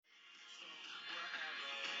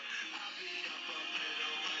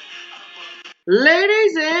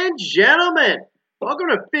Ladies and gentlemen, welcome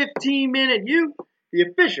to 15 Minute U, the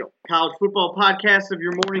official college football podcast of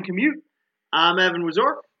your morning commute. I'm Evan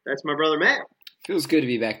Wazork. That's my brother Matt. Feels good to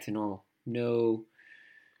be back to normal. No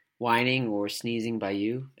whining or sneezing by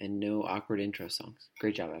you, and no awkward intro songs.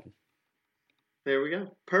 Great job, Evan. There we go.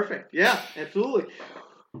 Perfect. Yeah, absolutely.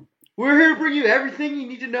 We're here to bring you everything you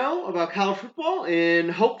need to know about college football in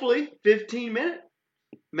hopefully 15 minutes.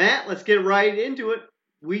 Matt, let's get right into it.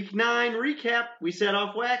 Week 9 recap. We set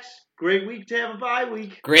off wax. Great week to have a bye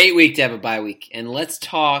week. Great week to have a bye week. And let's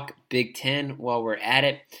talk Big Ten while we're at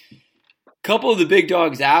it. Couple of the big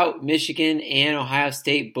dogs out. Michigan and Ohio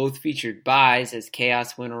State both featured byes as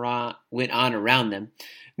chaos went on around them.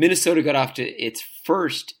 Minnesota got off to its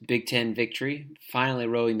first Big Ten victory, finally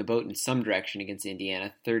rowing the boat in some direction against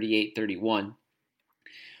Indiana, 38-31.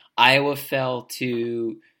 Iowa fell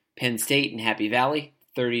to Penn State in Happy Valley,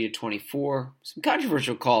 30-24. Some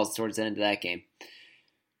controversial calls towards the end of that game.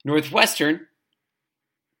 Northwestern,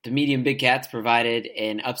 the medium Big Cats, provided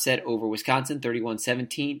an upset over Wisconsin,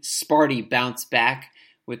 31-17. Sparty bounced back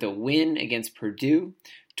with a win against Purdue,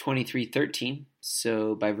 23-13.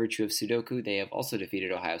 So by virtue of Sudoku, they have also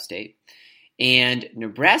defeated Ohio State. And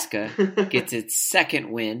Nebraska gets its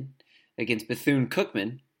second win against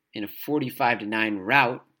Bethune-Cookman in a 45-9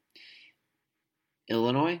 rout.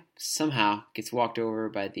 Illinois somehow gets walked over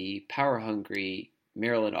by the power-hungry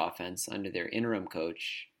Maryland offense under their interim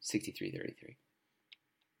coach, 63-33.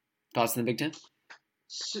 Thoughts on the Big Ten?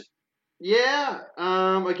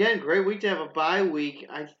 Again, great week to have a bye week.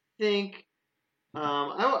 I think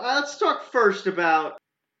let's talk first about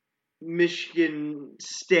Michigan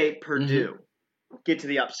State, Purdue. Get to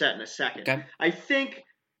the upset in a second. Okay. I think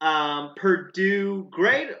Purdue,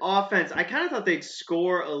 great offense. I kind of thought they'd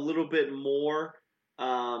score a little bit more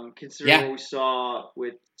considering what we saw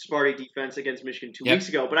with Sparty defense against Michigan 2 weeks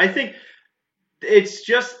ago. But I think it's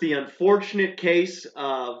just the unfortunate case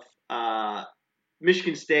of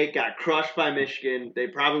Michigan State got crushed by Michigan. They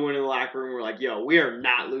probably went in the locker room and were like, yo, we are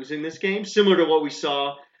not losing this game. Similar to what we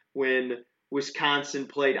saw when Wisconsin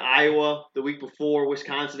played Iowa the week before.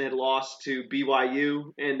 Wisconsin had lost to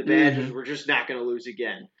BYU, and the Badgers were just not going to lose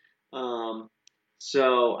again.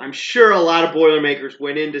 So I'm sure a lot of Boilermakers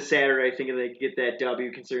went into Saturday thinking they'd get that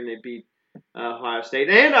W, considering they beat Ohio State.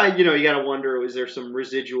 And you got to wonder, was there some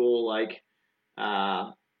residual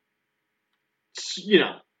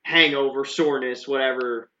hangover, soreness,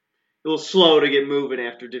 whatever? A little slow to get moving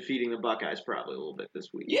after defeating the Buckeyes probably a little bit this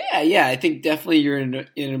week. Yeah. I think definitely you're in an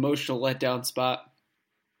emotional letdown spot,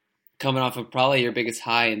 coming off of probably your biggest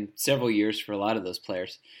high in several years for a lot of those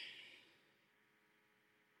players.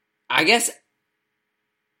 I guess,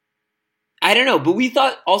 I don't know, but we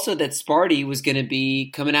thought also that Sparty was going to be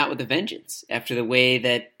coming out with a vengeance after the way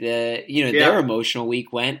that their emotional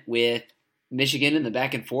week went with Michigan and the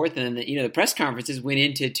back and forth, and then the press conferences went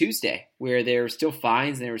into Tuesday where there were still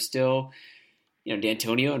fines and there were still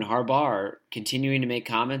D'Antonio and Harbaugh are continuing to make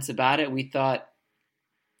comments about it. We thought,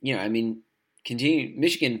 Michigan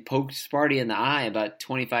poked Sparty in the eye about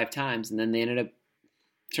 25 times, and then they ended up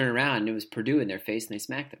turning around and it was Purdue in their face and they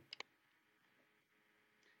smacked them.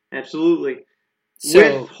 Absolutely.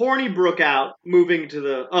 So, with Hornibrook out, moving to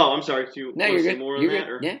the – I'm sorry. Do you want to say more on that?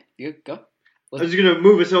 Or? Yeah, you go. I was going to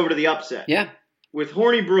move us over to the upset. Yeah. With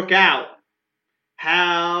Hornibrook out,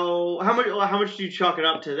 how much do you chalk it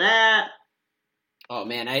up to that? Oh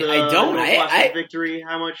man, I don't. Victory.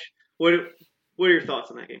 How much? What are your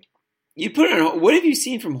thoughts on that game? You put it on. What have you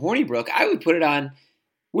seen from Hornibrook? I would put it on.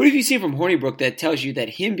 What have you seen from Hornibrook that tells you that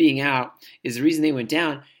him being out is the reason they went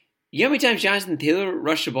down? You know how many times Jonathan Taylor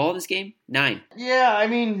rushed the ball this game? 9. Yeah,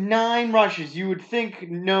 9 rushes. You would think,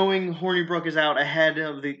 knowing Hornibrook is out ahead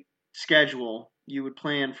of the schedule, you would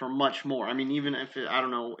plan for much more. I mean, even if I don't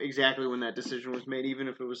know exactly when that decision was made, even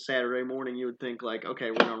if it was Saturday morning, you would think like, okay,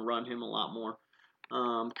 we're going to run him a lot more.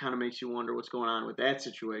 Kind of makes you wonder what's going on with that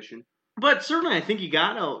situation. But certainly, I think you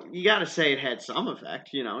gotta say it had some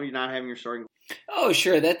effect. You're not having your starting. Oh,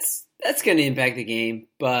 sure, that's going to impact the game,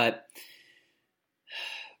 but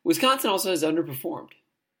Wisconsin also has underperformed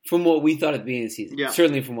from what we thought at the beginning of the season. Yeah.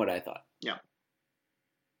 Certainly from what I thought. Yeah.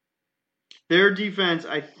 Their defense,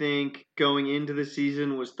 I think, going into the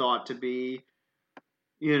season was thought to be,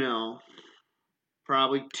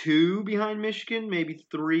 probably 2 behind Michigan, maybe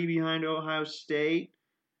 3 behind Ohio State.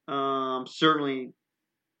 Certainly,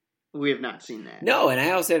 we have not seen that. No, and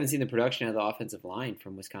I also haven't seen the production of the offensive line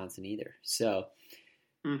from Wisconsin either. So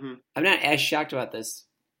I'm not as shocked about this.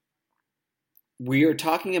 We are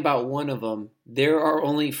talking about one of them. There are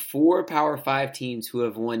only 4 Power 5 teams who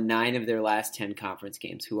have won 9 of their last 10 conference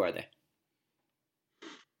games. Who are they?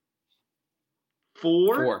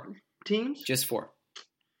 4? teams? Just 4.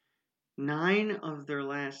 9 of their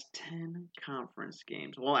last 10 conference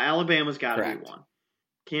games. Well, Alabama's got to be one.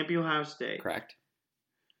 Can't be Ohio State. Correct.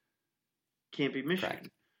 Can't be Michigan. Correct.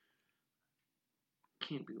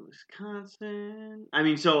 Can't be Wisconsin. I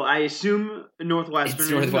mean, so I assume Northwestern. It's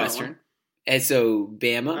Northwestern. And so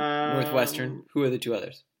Bama, Northwestern. Who are the 2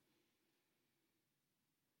 others?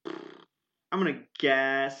 I'm going to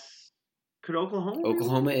guess. Could Oklahoma?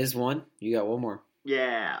 Oklahoma is one. You got one more.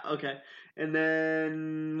 Yeah, okay. And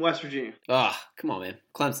then West Virginia. Oh, come on, man.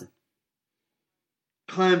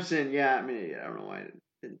 Clemson, yeah. I mean, I don't know why I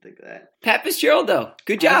didn't think of that. Pat Fitzgerald, though.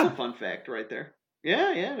 Good job. That's a fun fact right there.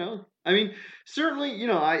 Yeah, no. I mean, certainly,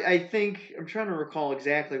 I think, I'm trying to recall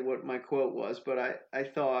exactly what my quote was, but I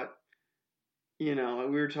thought, we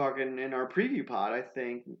were talking in our preview pod, I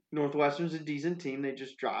think Northwestern's a decent team. They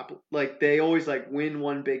just drop. They always, win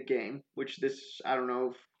one big game, which I don't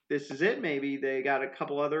know if this is it. Maybe they got a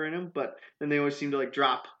couple other in them, but then they always seem to,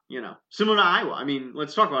 drop, similar to Iowa. I mean,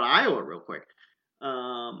 let's talk about Iowa real quick.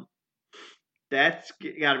 That's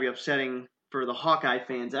got to be upsetting for the Hawkeye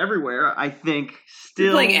fans everywhere. I think still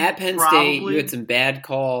you're playing at Penn State. You had some bad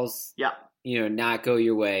calls. Yeah. Not go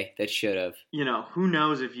your way. That should have. Who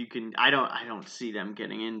knows if you can. I don't see them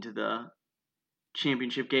getting into the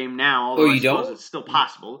championship game now. Although I suppose it's still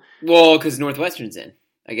possible. Well, because Northwestern's in.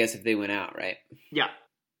 I guess if they went out, right? Yeah.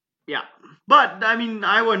 But I mean,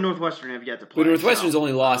 Iowa and Northwestern have yet to play. But Northwestern's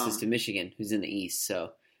only losses to Michigan, who's in the East.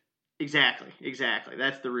 So exactly.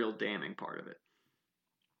 That's the real damning part of it.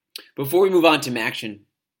 Before we move on to Maction,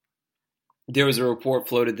 there was a report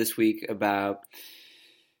floated this week about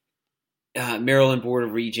Maryland Board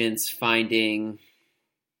of Regents finding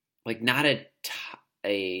not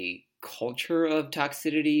a culture of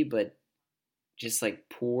toxicity, but just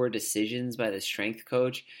poor decisions by the strength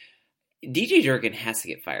coach. DJ Durkin has to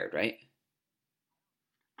get fired, right?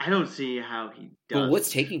 I don't see how he does. But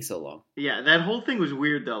what's taking so long? Yeah, that whole thing was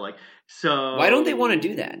weird though. So why don't they want to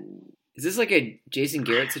do that? Is this a Jason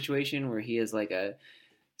Garrett situation where he has a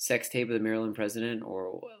sex tape of the Maryland president,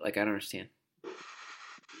 or I don't understand?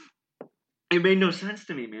 It made no sense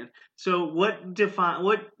to me, man. So what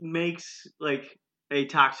makes a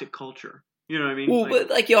toxic culture? You know what I mean? Well,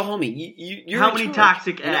 but yo, homie, you're how many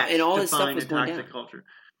toxic acts and all this stuff define was a going toxic down. culture?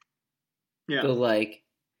 Yeah. The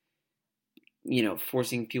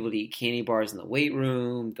forcing people to eat candy bars in the weight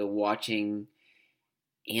room, the watching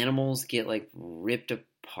animals get ripped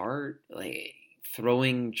apart,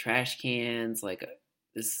 throwing trash cans,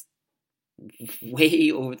 this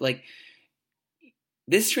way over,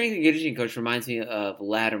 this strength and conditioning coach reminds me of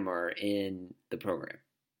Latimer in the program.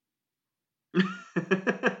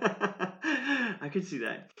 I could see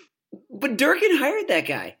that. But Durkin hired that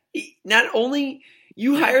guy. Not only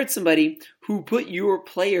you hired somebody who put your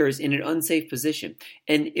players in an unsafe position,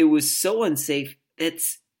 and it was so unsafe that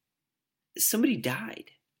somebody died.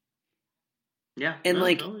 Yeah, and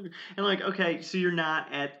okay, so you're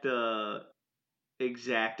not at the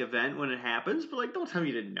exact event when it happens, but don't tell me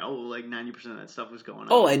you didn't know 90% of that stuff was going on.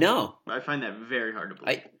 Oh, I know. I find that very hard to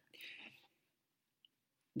believe.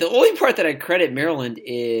 The only part that I credit Maryland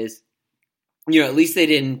is, at least they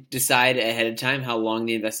didn't decide ahead of time how long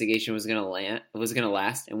the investigation was going to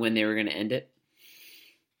last, and when they were going to end it.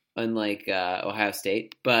 Unlike Ohio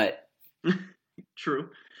State, but true.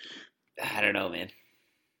 I don't know, man.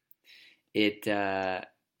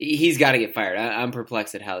 He's got to get fired. I'm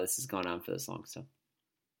perplexed at how this has gone on for this long. So,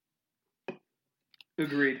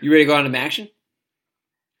 agreed. You ready to go on to Maction?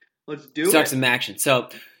 Let's do it. Start some Maction. So,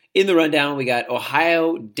 in the rundown, we got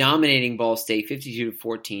Ohio dominating Ball State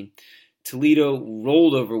 52-14. Toledo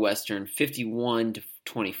rolled over Western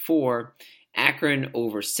 51-24. Akron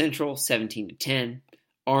over Central 17-10.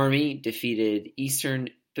 Army defeated Eastern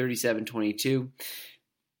 37-22.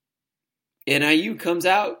 NIU comes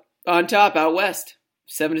out on top out west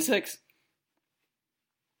 7-6.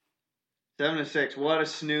 7-6. What a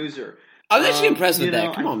snoozer. I was actually impressed with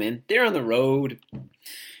that. Come on, man. They're on the road.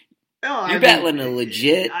 No, you're battling a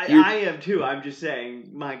legit. I am too. I'm just saying,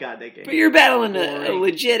 my God, they came. But you're battling a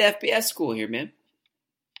legit FBS school here, man.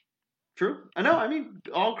 True. I know. I mean,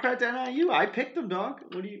 all credit to NIU. I picked them, dog.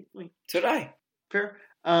 What do you like? So did I. Fair.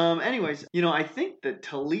 Anyways, I think the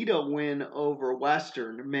Toledo win over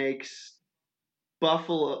Western makes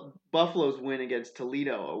Buffalo's win against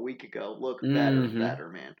Toledo a week ago look better and better,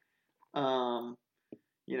 man.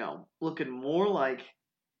 Looking more like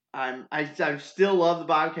I still love the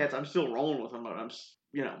Bobcats. I'm still rolling with them, but I'm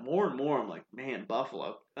more and more I'm like, man,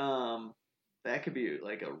 Buffalo. That could be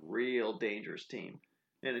a real dangerous team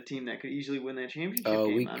and a team that could easily win that championship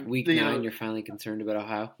game. Week 9, you're finally concerned about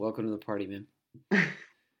Ohio. Welcome to the party, man.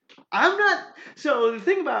 I'm not. So the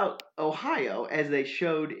thing about Ohio, as they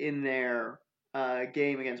showed in their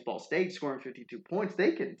game against Ball State, scoring 52 points,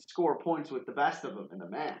 they can score points with the best of them in the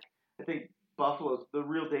MAC. I think the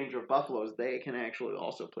real danger of Buffalo is they can actually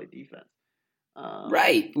also play defense.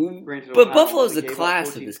 Right. Granted, But Ohio Buffalo's the gave up class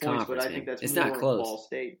 14 of this points, conference, but I think man. that's It's more not close. Ball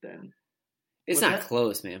State than. It's not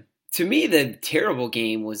close, man. To me, the terrible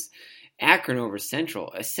game was Akron over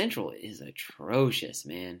Central. Central is atrocious,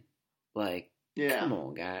 man. Like, come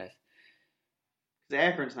on, guys.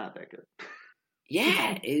 Akron's not that good.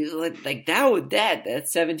 Yeah, that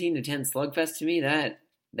 17-10 slugfest to me, that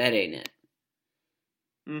ain't it.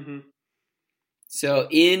 Mm-hmm. So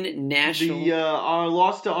in national, our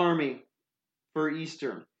loss to Army for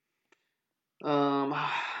Eastern. Are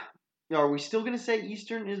we still gonna say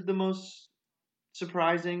Eastern is the most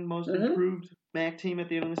surprising, most improved MAC team at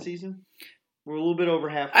the end of the season? We're a little bit over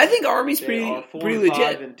halfway. I think Army's pretty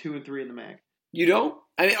legit. And 2 and 3 in the MAC. You don't?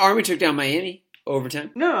 I mean, Army took down Miami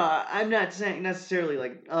overtime. No, I'm not saying necessarily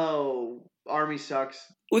like, oh, Army sucks.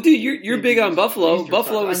 Well, dude, you're big on Buffalo. Eastern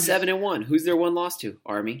Buffalo sucks. was 7-1. Who's their one loss to?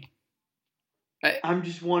 Army. I'm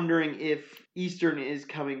just wondering if Eastern is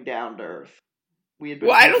coming down to earth.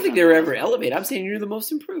 I don't think they're ever elevated. I'm saying you're the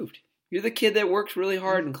most improved. You're the kid that works really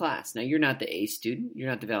hard in class. Now, you're not the A student. You're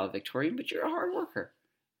not the valedictorian, but you're a hard worker.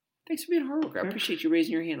 Thanks for being a hard worker. I appreciate you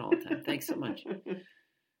raising your hand all the time. Thanks so much.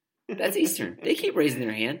 That's Eastern. They keep raising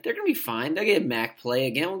their hand. They're going to be fine. They'll get MAC play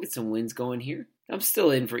again. We'll get some wins going here. I'm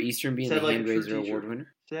still in for Eastern being the hand raiser award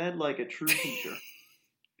winner. Said like a true teacher.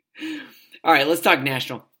 All right, let's talk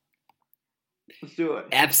national. Let's do it.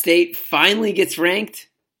 App State finally gets ranked.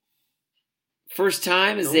 First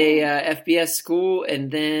time as a FBS school, and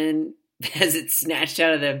then as it's snatched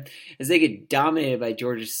out of them, as they get dominated by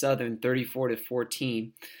Georgia Southern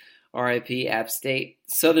 34-14. RIP App State.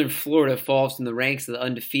 Southern Florida falls from the ranks of the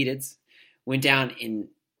undefeateds. Went down in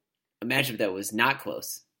a matchup that was not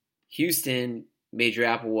close. Houston, Major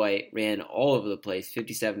Applewhite ran all over the place,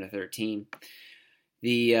 57-13.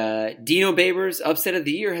 The Dino Babers upset of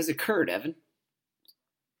the year has occurred, Evan.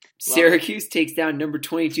 Syracuse takes down number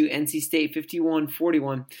 22 NC State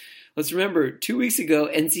 51-41. Let's remember, 2 weeks ago,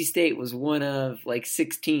 NC State was one of like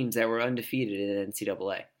 6 teams that were undefeated in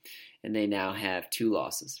NCAA, and they now have 2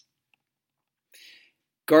 losses.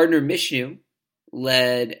 Gardner Minshew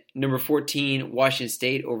led number 14 Washington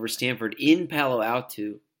State over Stanford in Palo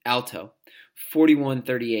Alto,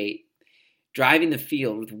 41-38. Driving the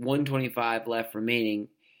field with 1:25 left remaining,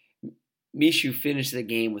 Minshew finished the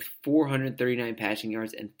game with 439 passing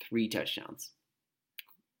yards and 3 touchdowns.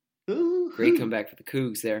 Great comeback for the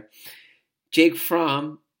Cougs there. Jake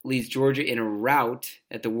Fromm leads Georgia in a rout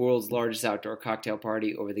at the world's largest outdoor cocktail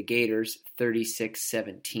party over the Gators,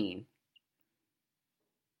 36-17.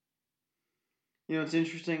 You know, it's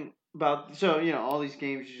interesting about, all these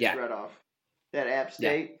games you just read off. That App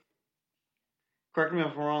State, correct me if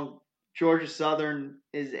I'm wrong, Georgia Southern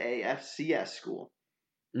is a FCS school.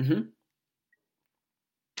 Mm-hmm.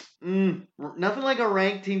 Nothing like a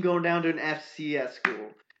ranked team going down to an FCS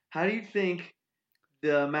school. How do you think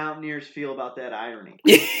the Mountaineers feel about that irony?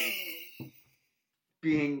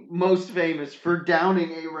 Being most famous for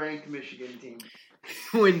downing a ranked Michigan team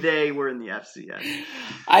when they were in the FCS.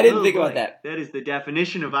 I didn't think about that. That is the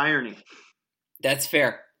definition of irony. That's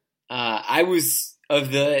fair. I was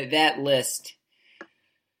of that list.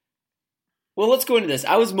 Well, let's go into this.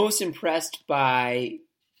 I was most impressed by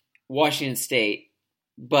Washington State,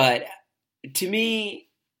 but to me,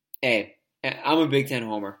 hey, I'm a Big Ten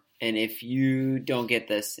homer, and if you don't get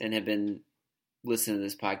this and have been listening to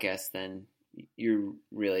this podcast, then you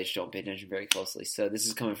really just don't pay attention very closely. So this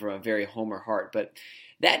is coming from a very homer heart, but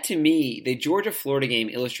that to me, the Georgia-Florida game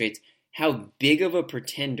illustrates how big of a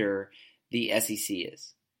pretender the SEC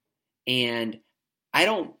is, and I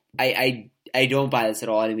don't buy this at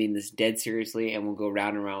all. I don't mean this dead seriously, and we'll go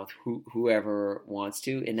round and round with whoever wants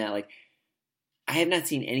to. In that, I have not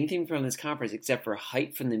seen anything from this conference except for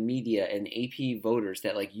hype from the media and AP voters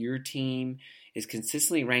that your team is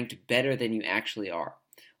consistently ranked better than you actually are.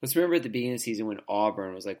 Let's remember at the beginning of the season when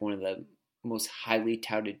Auburn was one of the most highly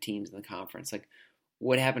touted teams in the conference.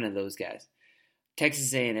 What happened to those guys?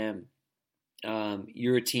 Texas A&M.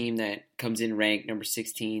 You're a team that comes in ranked number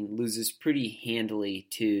 16, loses pretty handily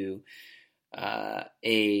to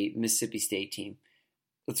a Mississippi State team.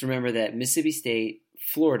 Let's remember that Mississippi State,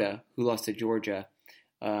 Florida, who lost to Georgia,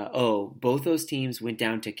 both those teams went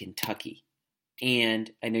down to Kentucky. And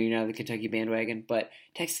I know you're not on the Kentucky bandwagon, but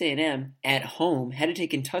Texas A&M at home had to take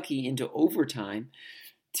Kentucky into overtime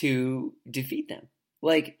to defeat them.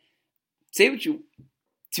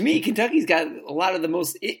 To me, Kentucky's got a lot of the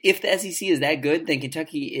most. If the SEC is that good, then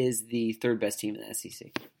Kentucky is the 3rd best team in the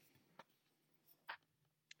SEC.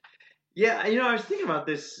 Yeah, I was thinking about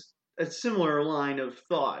this, a similar line of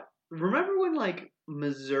thought. Remember when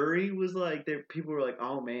Missouri was people were like,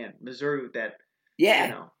 oh man, Missouri with that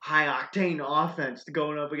high octane offense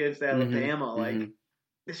going up against Alabama, Mm-hmm.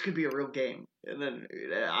 This could be a real game, and then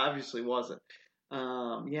it obviously wasn't.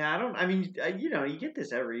 Yeah, you get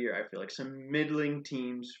this every year. I feel like some middling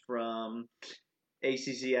teams from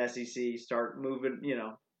ACC, SEC start moving,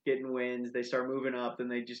 getting wins. They start moving up, then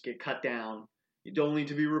they just get cut down, only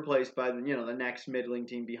to be replaced by the next middling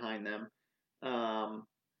team behind them.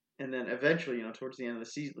 And then eventually, towards the end of the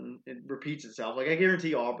season, it repeats itself. I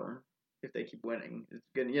guarantee Auburn, if they keep winning, it's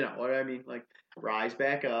gonna, what I mean, rise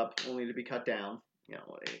back up, only to be cut down.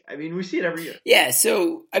 We see it every year. Yeah,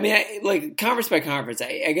 so, conference by conference,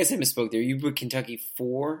 I guess I misspoke there. You put Kentucky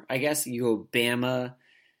 4, I guess. You go Bama,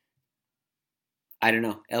 I don't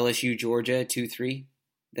know, LSU, Georgia, 2-3,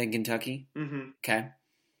 then Kentucky. Mm-hmm. Okay.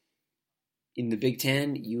 In the Big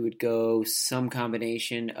Ten, you would go some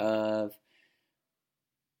combination of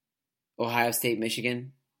Ohio State,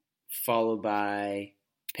 Michigan, followed by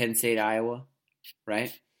Penn State, Iowa,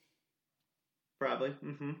 right? Probably.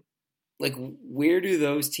 Mm-hmm. Where do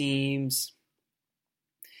those teams...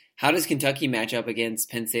 How does Kentucky match up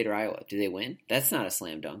against Penn State or Iowa? Do they win? That's not a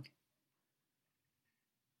slam dunk.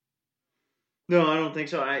 No, I don't think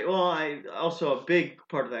so. I also, a big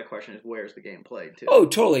part of that question is where's the game played too. Oh,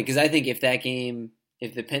 totally. Because I think if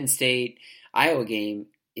the Penn State Iowa game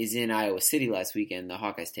is in Iowa City last weekend, the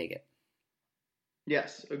Hawkeyes take it.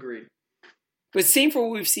 Yes, agreed. But same for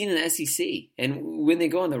what we've seen in the SEC. And when they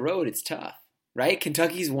go on the road, it's tough, right?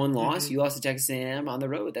 Kentucky's one loss. Mm-hmm. You lost to Texas A&M on the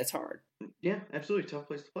road. That's hard. Yeah, absolutely. Tough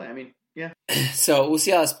place to play. Yeah. So we'll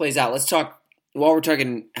see how this plays out. Let's talk, while we're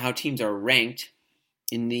talking how teams are ranked,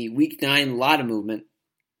 in the Week 9 lotto movement,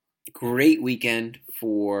 great weekend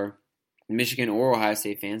for Michigan or Ohio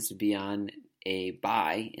State fans to be on a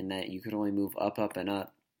bye in that you could only move up, up, and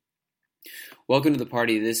up. Welcome to the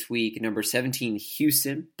party this week. Number 17,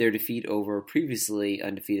 Houston, their defeat over previously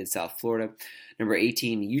undefeated South Florida. Number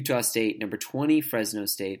 18, Utah State. Number 20, Fresno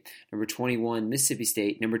State. Number 21, Mississippi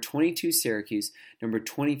State. Number 22, Syracuse. Number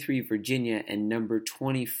 23, Virginia. And number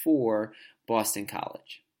 24, Boston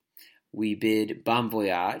College. We bid bon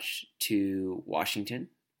voyage to Washington,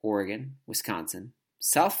 Oregon, Wisconsin,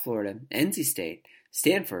 South Florida, NC State,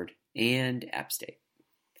 Stanford, and App State.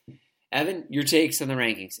 Evan, your takes on the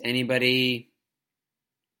rankings. Anybody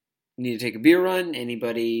need to take a beer run?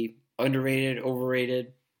 Anybody underrated,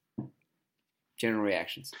 overrated? General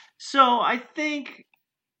reactions. So I think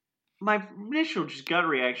my initial just gut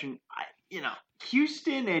reaction,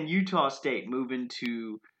 Houston and Utah State move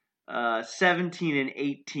into 17 and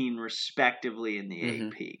 18 respectively in the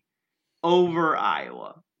AP over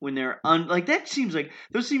Iowa. When they're that seems like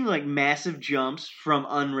those seem like massive jumps from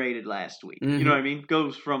unrated last week. Mm-hmm. You know what I mean?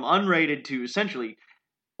 Goes from unrated to essentially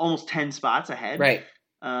almost 10 spots ahead. Right.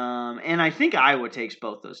 And I think Iowa takes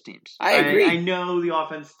both those teams. I agree. I know the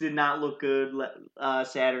offense did not look good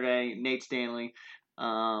Saturday. Nate Stanley.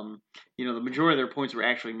 The majority of their points were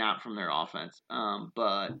actually not from their offense.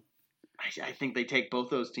 But I think they take both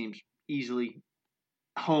those teams easily,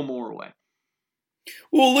 home or away.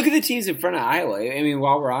 Well, look at the teams in front of Iowa.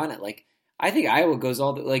 While we're on it, I think Iowa goes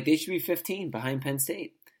they should be 15 behind Penn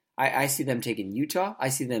State. I see them taking Utah. I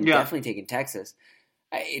see them definitely taking Texas.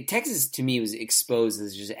 Texas, to me, was exposed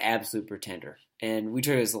as just an absolute pretender. And we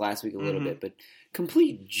talked about this last week a little bit, but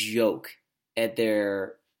complete joke at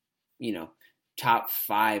their, top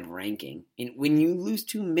 5 ranking. And when you lose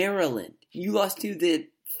to Maryland, you lost to the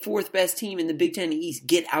 4th best team in the Big Ten East.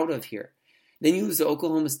 Get out of here. Then you lose to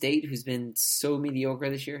Oklahoma State, who's been so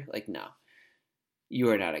mediocre this year. No.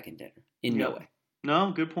 You are not a contender. In no way.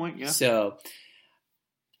 No, good point, yeah. So,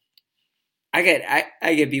 I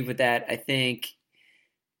get beef with that. I think,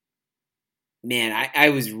 man, I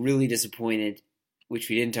was really disappointed, which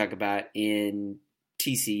we didn't talk about, in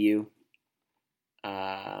TCU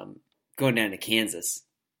going down to Kansas.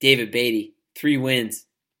 David Beatty, 3 wins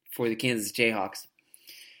for the Kansas Jayhawks.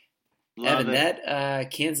 Love Evan, it.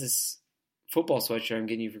 That Kansas football sweatshirt I'm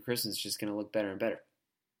getting you for Christmas is just going to look better and better.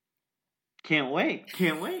 Can't wait.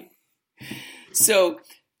 So,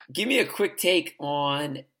 give me a quick take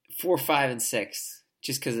on 4, 5, and 6,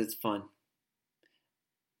 just because it's fun.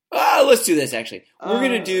 Let's do this, actually. We're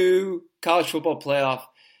going to do college football playoff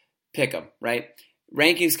pick'em, right?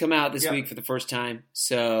 Rankings come out this week for the first time.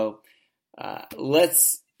 So,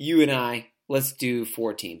 let's do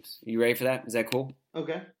 4 teams. You ready for that? Is that cool?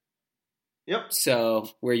 Okay. Yep. So,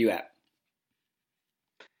 where are you at?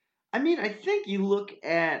 I think you look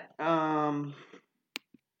at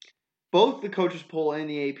both the coaches poll and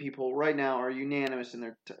the AP poll right now are unanimous in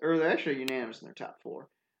they're actually unanimous in their top 4.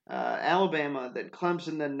 Alabama, then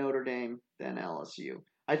Clemson, then Notre Dame, then LSU.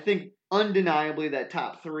 I think undeniably that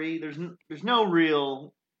top three. There's no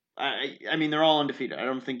real. I mean, they're all undefeated. I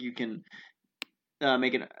don't think you can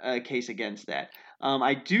make a case against that.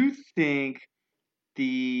 I do think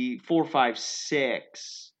the 4, 5,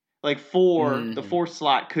 6, like the fourth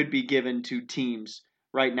slot could be given to teams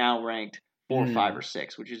right now ranked 4, 5, or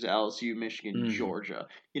 6, which is LSU, Michigan, Georgia.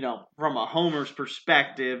 From a homer's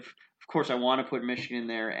perspective, of course, I want to put Michigan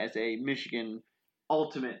there. As a Michigan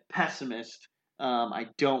ultimate pessimist, I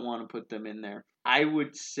don't want to put them in there. I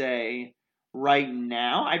would say right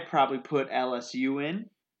now I'd probably put LSU in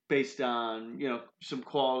based on some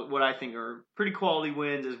quality, what I think are pretty quality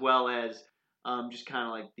wins, as well as just kind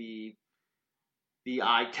of like the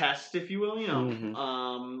eye test, if you will.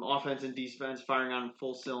 Offense and defense firing on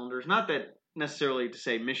full cylinders. Not that necessarily to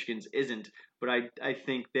say Michigan's isn't, but I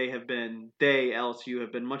think LSU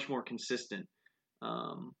have been much more consistent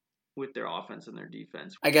with their offense and their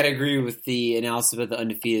defense. I gotta agree with the analysis about the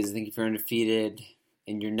undefeated. I think if you're undefeated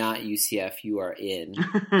and you're not UCF, you are in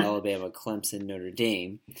Alabama, Clemson, Notre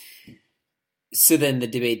Dame. So then the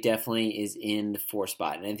debate definitely is in the 4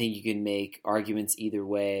 spot, and I think you can make arguments either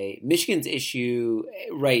way. Michigan's issue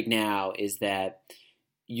right now is that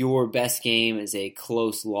your best game is a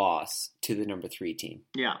close loss to the number 3 team.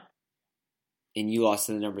 Yeah. And you lost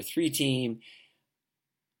to the number 3 team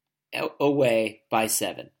away by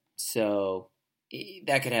 7. So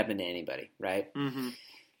that could happen to anybody, right? Mm-hmm.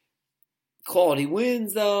 Quality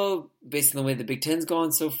wins, though, based on the way the Big Ten's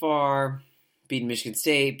gone so far. Beating Michigan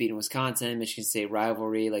State, beating Wisconsin, Michigan State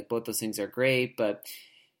rivalry, like both those things are great. But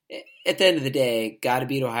at the end of the day, got to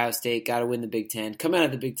beat Ohio State, got to win the Big Ten. Come out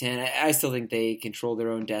of the Big Ten, I still think they control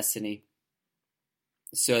their own destiny.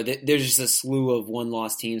 So there's just a slew of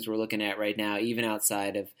one-loss teams we're looking at right now, even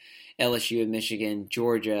outside of LSU and Michigan,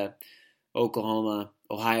 Georgia, Oklahoma,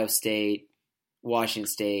 Ohio State, Washington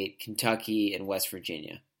State, Kentucky, and West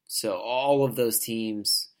Virginia. So all of those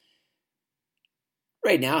teams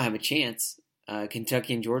right now have a chance.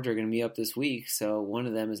 Kentucky and Georgia are going to be up this week, so one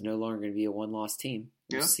of them is no longer going to be a one-loss team.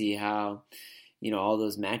 We'll see how all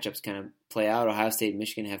those matchups kind of play out. Ohio State and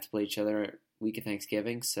Michigan have to play each other week of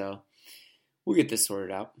Thanksgiving, so we'll get this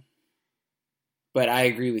sorted out. But I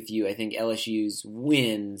agree with you. I think LSU's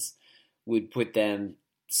wins would put them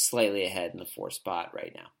slightly ahead in the 4th spot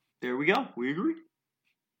right now. There we go. We agree.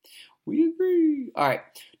 We agree. All right.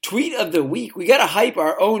 Tweet of the week. We got to hype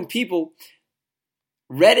our own people.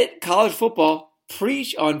 Reddit college football.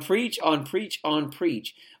 Preach on preach on preach on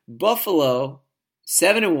preach. Buffalo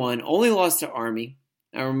 7-1. Only lost to Army.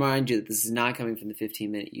 I remind you that this is not coming from the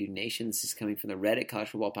 15-Minute U Nation. This is coming from the Reddit College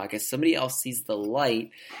Football Podcast. Somebody else sees the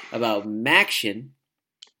light about Maction.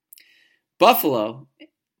 Buffalo,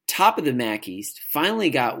 top of the MAC East, finally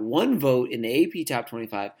got one vote in the AP Top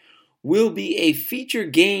 25. Will be a feature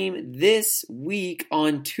game this week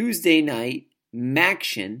on Tuesday night,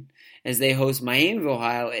 Maction, as they host Miami of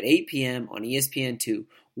Ohio at 8 p.m. on ESPN2.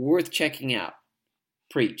 Worth checking out.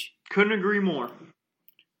 Preach. Couldn't agree more.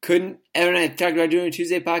 Evan and I talked about doing a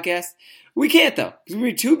Tuesday podcast. We can't, though, because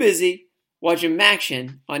we're too busy watching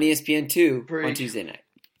Maction on ESPN2 on Tuesday night.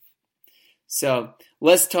 So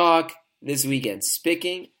let's talk this weekend.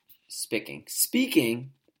 Speaking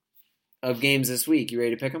of games this week, you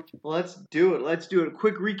ready to pick them? Let's do it. A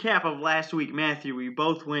quick recap of last week, Matthew. We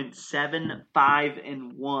both went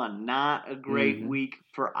 7-5-1. Not a great week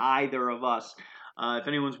for either of us. If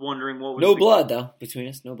anyone's wondering what was blood though between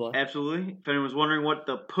us, no blood. Absolutely. If anyone's wondering what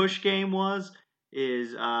the push game was,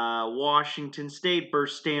 is Washington State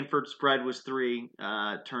versus Stanford. Spread was 3.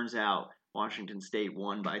 Turns out Washington State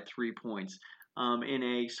won by 3 points. In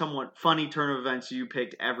a somewhat funny turn of events, you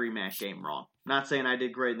picked every MAC game wrong. Not saying I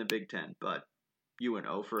did great in the Big Ten, but you went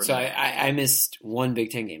 0 for. So I missed one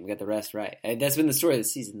Big Ten game. We got the rest right. That's been the story of the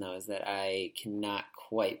season, though, is that I cannot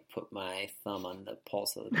quite put my thumb on the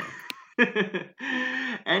pulse of the game.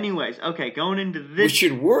 Anyways, okay, going into this, which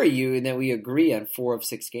should worry you in that we agree on 4 of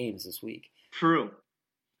 6 games this week. True.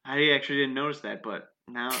 I actually didn't notice that, but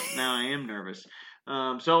now I am nervous.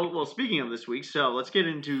 Speaking of this week, so let's get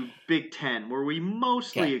into Big Ten, where we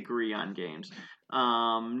mostly agree on games.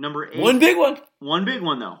 Number 8. One big one. One big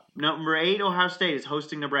one, though. Number 8, Ohio State is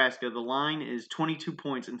hosting Nebraska. The line is 22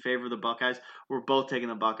 points in favor of the Buckeyes. We're both taking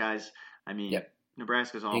the Buckeyes. I mean,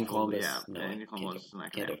 Nebraska's awful. In Columbus. Yeah, no, in Columbus is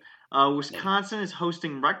not going to happen. Wisconsin is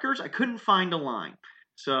hosting Rutgers. I couldn't find a line.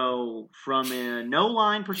 So, from a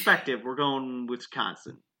no-line perspective, we're going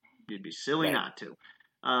Wisconsin. You'd be silly not to.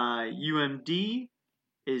 UMD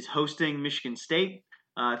is hosting Michigan State.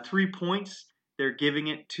 3 points. They're giving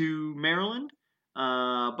it to Maryland.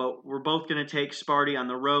 But we're both going to take Sparty on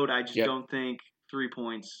the road. I just don't think 3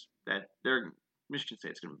 points. Michigan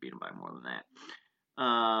State's going to beat them by more than that.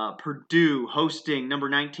 Purdue hosting number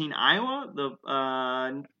 19 Iowa.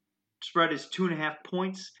 The spread is 2.5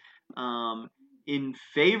 points in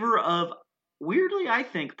favor of, weirdly, I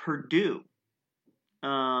think, Purdue.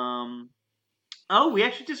 We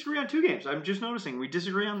actually disagree on 2 games. I'm just noticing we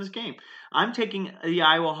disagree on this game. I'm taking the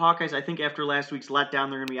Iowa Hawkeyes. I think after last week's letdown,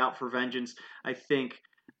 they're going to be out for vengeance. I think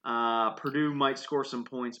Purdue might score some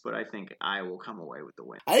points, but I think Iowa will come away with the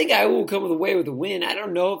win. I think Iowa will come away with the win. I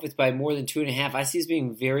don't know if it's by more than 2.5. I see it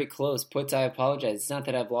being very close. Puts, I apologize. It's not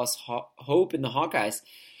that I've lost hope in the Hawkeyes.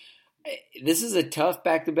 This is a tough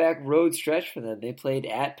back-to-back road stretch for them. They played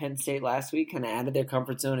at Penn State last week, kind of out of their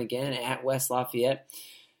comfort zone again, at West Lafayette.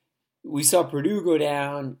 We saw Purdue go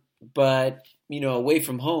down, but, away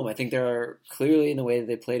from home. I think they're clearly, in the way that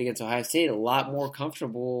they played against Ohio State, a lot more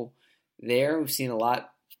comfortable there. We've seen a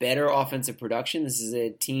lot better offensive production. This is a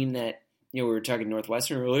team that, we were talking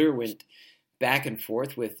Northwestern earlier, went back and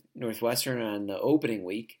forth with Northwestern on the opening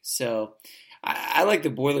week. So I like the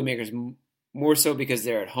Boilermakers more so because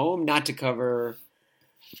they're at home, not to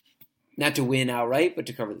win outright, but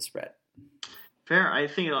to cover the spread. Fair. I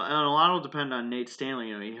think a lot will depend on Nate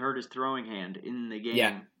Stanley. He hurt his throwing hand in the game.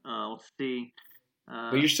 Yeah. We'll see.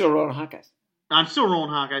 But you're still rolling Hawkeyes. I'm still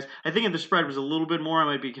rolling Hawkeyes. I think if the spread was a little bit more, I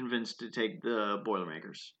might be convinced to take the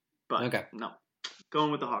Boilermakers. But no,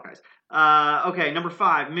 going with the Hawkeyes. Okay, number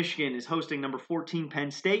 5, Michigan is hosting number 14,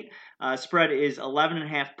 Penn State. Spread is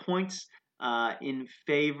 11.5 points in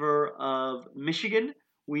favor of Michigan.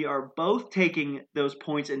 We are both taking those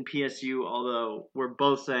points in PSU, although we're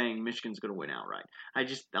both saying Michigan's going to win outright.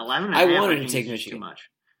 11.5. I wanted to take Michigan. Too much.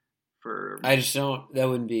 I just don't. That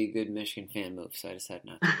wouldn't be a good Michigan fan move, so I decided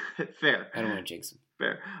not to. Fair. I don't want to jinx them.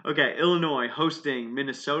 Fair. Okay, Illinois hosting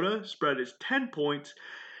Minnesota. Spread is 10 points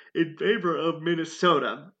in favor of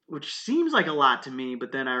Minnesota, which seems like a lot to me,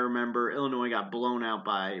 but then I remember Illinois got blown out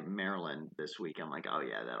by Maryland this week. I'm like, oh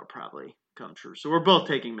yeah, that'll probably come true. So we're both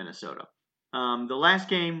taking Minnesota. The last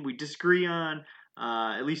game we disagree on,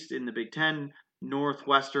 at least in the Big Ten,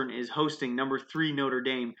 Northwestern is hosting number 3 Notre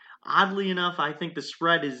Dame. Oddly enough, I think the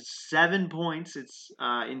spread is 7 points. It's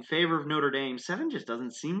in favor of Notre Dame. 7 just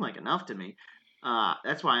doesn't seem like enough to me.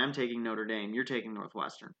 That's why I'm taking Notre Dame. You're taking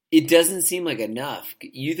Northwestern. It doesn't seem like enough.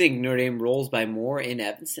 You think Notre Dame rolls by more in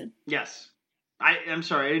Evanston? Yes. I'm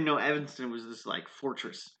sorry. I didn't know Evanston was this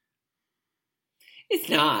fortress. It's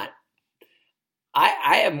not.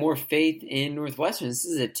 I have more faith in Northwestern. This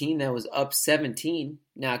is a team that was up 17.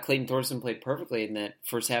 Now, Clayton Thorson played perfectly in that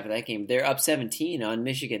first half of that game. They're up 17 on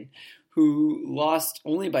Michigan, who lost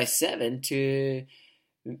only by 7 to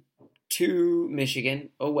Michigan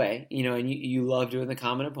away. And you love doing the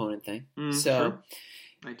common opponent thing. So true.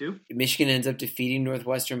 I do. Michigan ends up defeating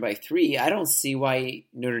Northwestern by 3. I don't see why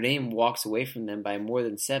Notre Dame walks away from them by more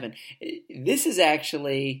than 7. This is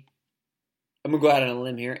actually... I'm going to go out on a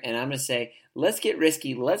limb here, and I'm going to say, let's get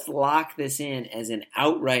risky. Let's lock this in as an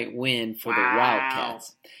outright win for the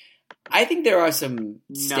Wildcats. I think there are some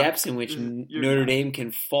steps in which Notre Dame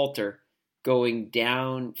can falter going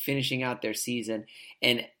down, finishing out their season.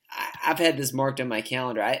 And I've had this marked on my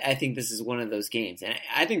calendar. I think this is one of those games. And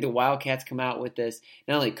I think the Wildcats come out with this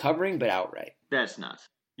not only covering, but outright. That's nuts.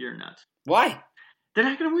 You're nuts. Why? They're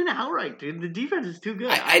not going to win outright, dude. The defense is too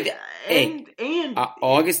good.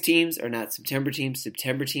 August teams are not September teams.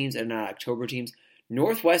 September teams are not October teams.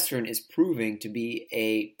 Northwestern is proving to be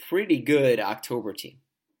a pretty good October team.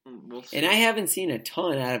 We'll see. And I haven't seen a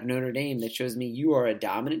ton out of Notre Dame that shows me you are a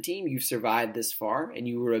dominant team. You've survived this far, and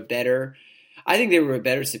you were I think they were a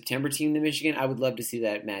better September team than Michigan. I would love to see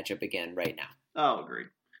that matchup again right now. Oh, agreed.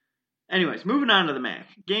 Anyways, moving on to the MAC.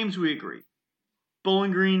 Games we agree.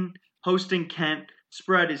 Bowling Green hosting Kent.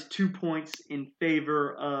 Spread is 2 points in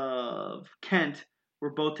favor of Kent.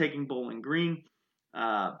 We're both taking Bowling Green.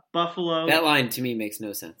 Buffalo. That line to me makes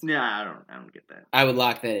no sense. Yeah, I don't get that. I would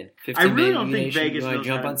lock that in. I really don't think Vegas knows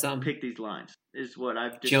how to pick these lines. Is what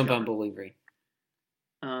I've discovered. Jump on Bowling Green.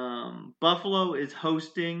 Buffalo is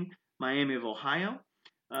hosting Miami of Ohio.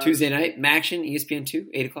 Tuesday night, Maction, ESPN2,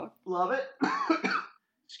 8 o'clock. Love it.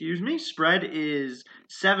 Excuse me. Spread is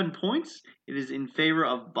 7 points. It is in favor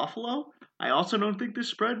of Buffalo. I also don't think this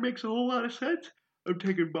spread makes a whole lot of sense. I'm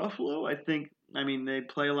taking Buffalo. They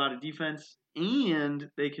play a lot of defense and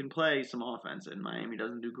they can play some offense, and Miami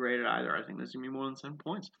doesn't do great at either. I think this is going to be more than 7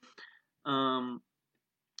 points.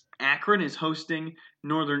 Akron is hosting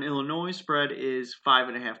Northern Illinois. Spread is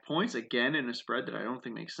 5.5 points. Again, in a spread that I don't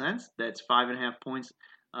think makes sense. That's 5.5 points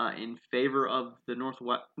in favor of the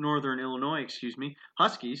Northern Illinois,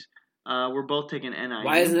 Huskies. We're both taking NIU.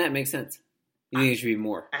 Why doesn't that make sense? You think it should be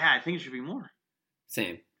more? I think it should be more.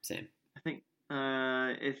 Same. I think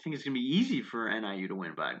I think it's going to be easy for NIU to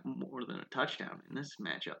win by more than a touchdown in this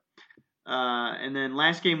matchup. And then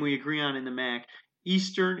last game we agree on in the MAC,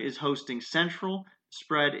 Eastern is hosting Central.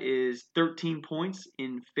 Spread is 13 points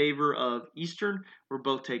in favor of Eastern. We're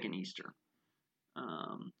both taking Eastern.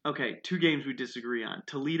 Okay, 2 games we disagree on.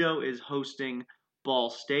 Toledo is hosting Ball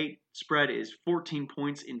State. Spread is 14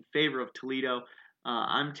 points in favor of Toledo.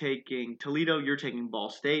 I'm taking Toledo. You're taking Ball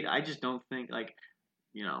State. I just don't think,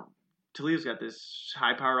 Toledo's got this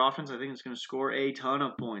high-powered offense. I think it's going to score a ton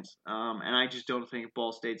of points. And I just don't think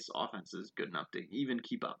Ball State's offense is good enough to even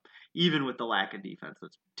keep up, even with the lack of defense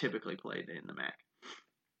that's typically played in the MAC.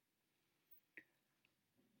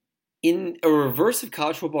 In a reverse of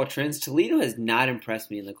college football trends, Toledo has not impressed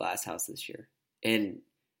me in the Glass House this year and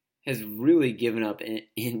has really given up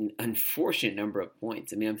an unfortunate number of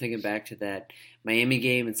points. I mean, I'm thinking back to that Miami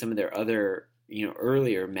game and some of their other,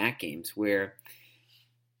 earlier MAC games where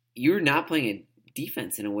you're not playing a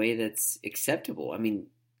defense in a way that's acceptable. I mean,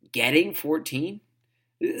 getting 14,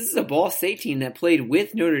 this is a Ball State team that played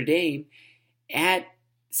with Notre Dame at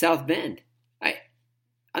South Bend.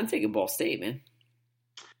 I'm taking Ball State, man.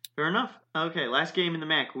 Fair enough. Okay, last game in the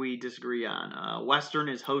MAC we disagree on. Western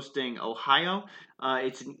is hosting Ohio.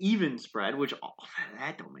 It's an even spread, which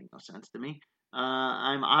that don't make no sense to me.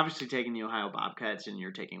 I'm obviously taking the Ohio Bobcats, and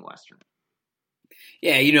you're taking Western.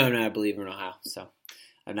 Yeah, I'm not a believer in Ohio, so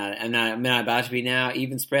I'm not about to be now.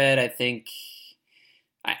 Even spread, I think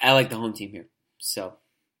I like the home team here. So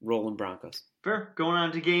rolling Broncos. Fair. Going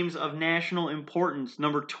on to games of national importance.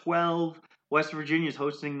 Number 12. West Virginia is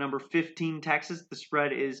hosting number 15, Texas. The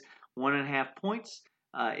spread is 1.5 points.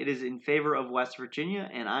 It is in favor of West Virginia,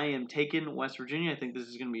 and I am taking West Virginia. I think this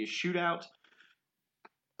is going to be a shootout.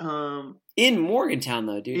 In Morgantown,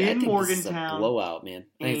 though, dude. I think Morgantown, this is a blowout, man.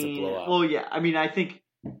 I think it's a blowout. Well, yeah. I mean, I think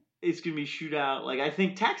it's going to be a shootout. I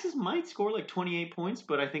think Texas might score 28 points,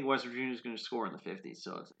 but I think West Virginia is going to score in the 50s,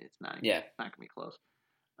 so it's not going to be close.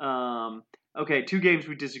 Okay, 2 games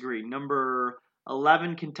we disagree. Number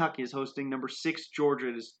 11, Kentucky is hosting number 6,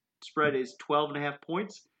 Georgia. The spread is 12.5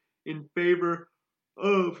 points in favor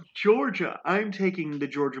of Georgia. I'm taking the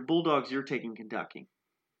Georgia Bulldogs. You're taking Kentucky.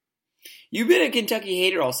 You've been a Kentucky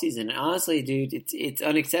hater all season. Honestly, dude, it's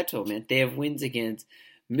unacceptable, man. They have wins against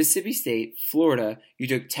Mississippi State, Florida. You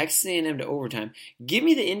took Texas A&M to overtime. Give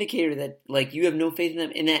me the indicator that you have no faith in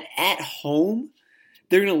them, and that at home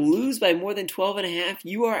they're going to lose by more than 12.5.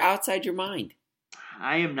 You are outside your mind.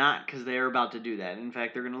 I am not, because they are about to do that. In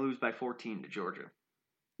fact, they're going to lose by 14 to Georgia.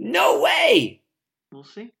 No way! We'll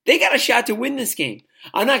see. They got a shot to win this game.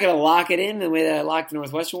 I'm not going to lock it in the way that I locked the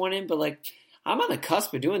Northwestern one in, but I'm on the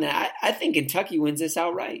cusp of doing that. I think Kentucky wins this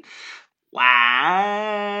outright. Wow.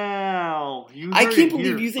 I can't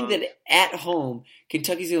believe you think that at home,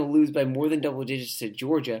 Kentucky's going to lose by more than double digits to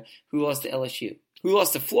Georgia, who lost to LSU, who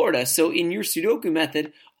lost to Florida. So in your Sudoku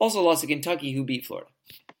method, also lost to Kentucky, who beat Florida.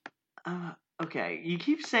 Okay, you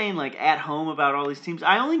keep saying at home about all these teams.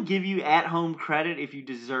 I only give you at home credit if you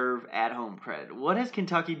deserve at home credit. What has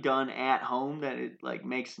Kentucky done at home that it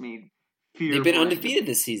makes me fear? They've been undefeated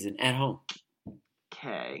this season at home.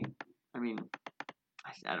 Okay, I mean,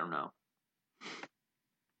 I don't know.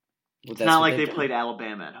 Well, it's not like they played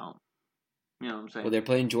Alabama at home. You know what I'm saying? Well, they're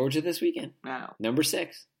playing Georgia this weekend. No. Number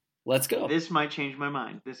 6. Let's go. This might change my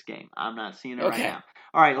mind, this game. I'm not seeing it right now.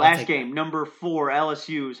 All right, last game. That. Number 4,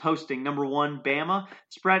 LSU is hosting number 1, Bama.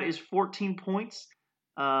 Spread is 14 points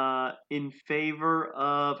in favor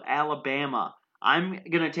of Alabama. I'm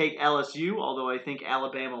going to take LSU, although I think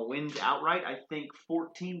Alabama wins outright. I think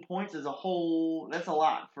 14 points is that's a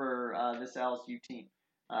lot for this LSU team.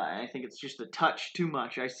 And I think it's just a touch too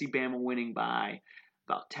much. I see Bama winning by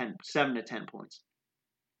about 7 to 10 points.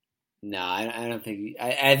 No, I don't think.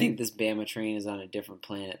 I think this Bama train is on a different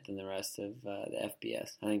planet than the rest of the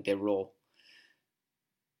FBS. I think they roll.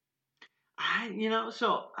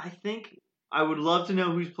 So I think I would love to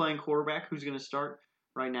know who's playing quarterback, who's going to start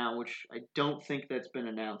right now, which I don't think that's been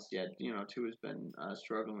announced yet. Tua has been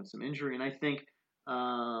struggling with some injury, and I think.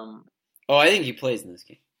 I think he plays in this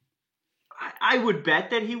game. I would bet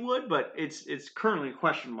that he would, but it's currently a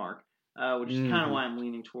question mark, which is kind of why I'm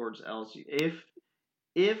leaning towards LSU.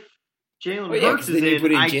 If Jalen Hurts is in,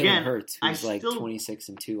 Jalen Hurts, who's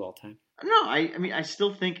 26-2 all time. No, I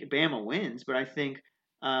still think Bama wins, but I think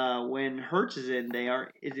when Hurts is in,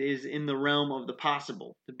 it is in the realm of the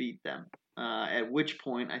possible to beat them. At which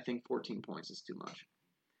point, I think 14 points is too much.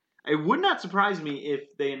 It would not surprise me if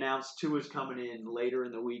they announced Tua's coming in later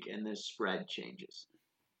in the week and this spread changes.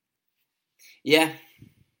 Yeah,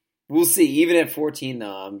 we'll see. Even at 14,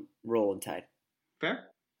 though, I'm rolling Tide. Fair.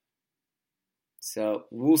 So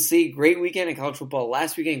we'll see. Great weekend in college football.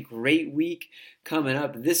 Last weekend, great week coming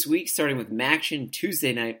up this week, starting with Maction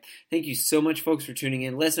Tuesday night. Thank you so much, folks, for tuning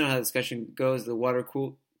in. Let us know how the discussion goes. The water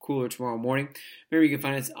cooler tomorrow morning. Remember, you can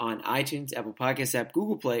find us on iTunes, Apple Podcasts app,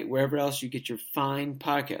 Google Play, wherever else you get your fine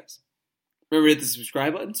podcasts. Remember to hit the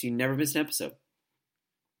subscribe button so you never miss an episode.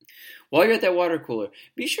 While you're at that water cooler,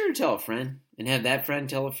 be sure to tell a friend and have that friend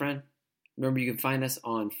tell a friend. Remember, you can find us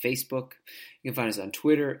on Facebook. You can find us on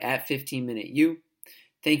Twitter at 15MinuteU.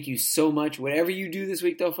 Thank you so much. Whatever you do this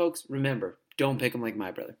week, though, folks, remember, don't pick them like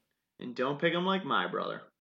my brother. And don't pick them like my brother.